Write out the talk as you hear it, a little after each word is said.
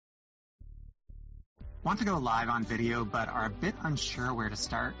Want to go live on video but are a bit unsure where to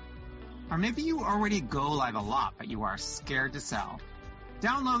start? Or maybe you already go live a lot but you are scared to sell.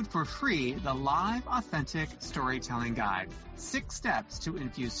 Download for free the Live Authentic Storytelling Guide. 6 steps to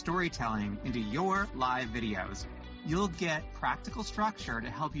infuse storytelling into your live videos. You'll get practical structure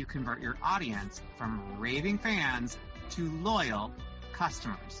to help you convert your audience from raving fans to loyal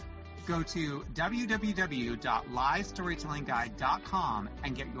customers. Go to www.livestorytellingguide.com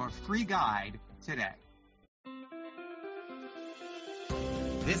and get your free guide today.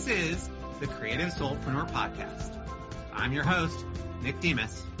 This is the Creative Soulpreneur Podcast. I'm your host, Nick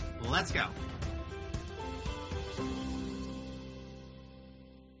Demas. Let's go.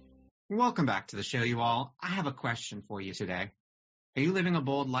 Welcome back to the show, you all. I have a question for you today. Are you living a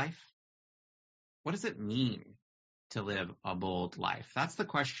bold life? What does it mean to live a bold life? That's the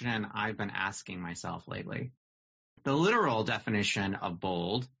question I've been asking myself lately. The literal definition of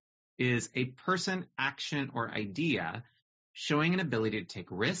bold is a person, action, or idea showing an ability to take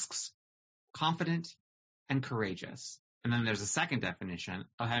risks, confident, and courageous. And then there's a second definition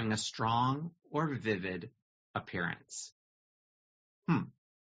of having a strong or vivid appearance.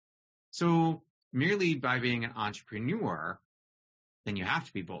 So merely by being an entrepreneur, then you have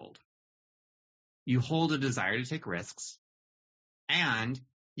to be bold. You hold a desire to take risks, and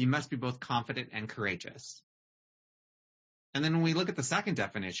you must be both confident and courageous. And then when we look at the second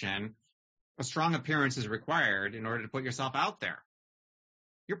definition, a strong appearance is required in order to put yourself out there.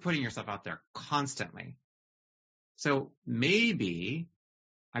 You're putting yourself out there constantly. So maybe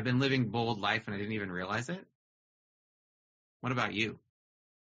I've been living bold life and I didn't even realize it. What about you?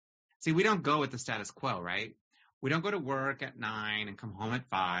 See, we don't go with the status quo, right? We don't go to work at 9 and come home at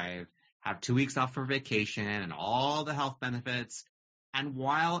 5, have 2 weeks off for vacation and all the health benefits. And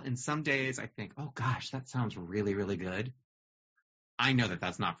while in some days I think, oh gosh, that sounds really, really good, I know that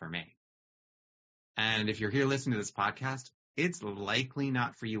that's not for me. And if you're here listening to this podcast, it's likely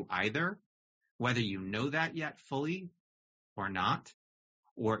not for you either, whether you know that yet fully or not,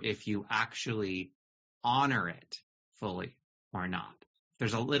 or if you actually honor it fully or not.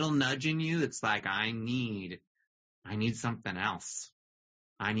 There's a little nudge in you that's like, I need something else.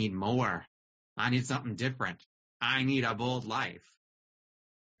 I need more. I need something different. I need a bold life.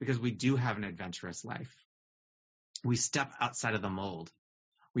 Because we do have an adventurous life. We step outside of the mold.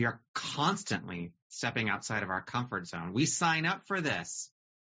 We are constantly stepping outside of our comfort zone. We sign up for this.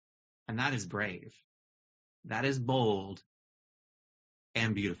 And that is brave. That is bold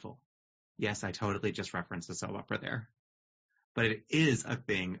and beautiful. Yes, I totally just referenced the soap opera there. But it is a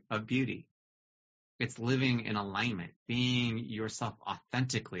thing of beauty. It's living in alignment, being yourself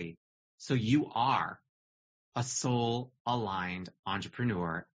authentically. So you are a soul-aligned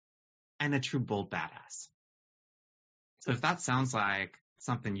entrepreneur and a true bold badass. So if that sounds like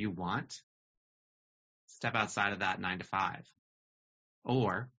something you want, step outside of that 9 to 5.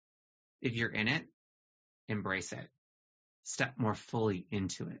 Or if you're in it, embrace it. Step more fully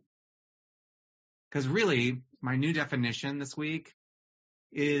into it. Because really, my new definition this week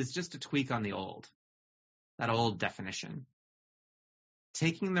is just a tweak on the old. That old definition.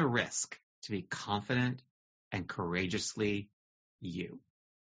 Taking the risk to be confident and courageously you.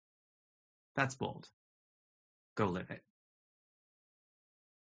 That's bold. Go live it.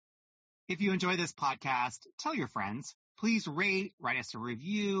 If you enjoy this podcast, tell your friends. Please rate, write us a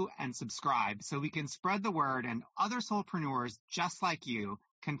review, and subscribe so we can spread the word and other soulpreneurs just like you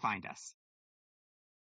can find us.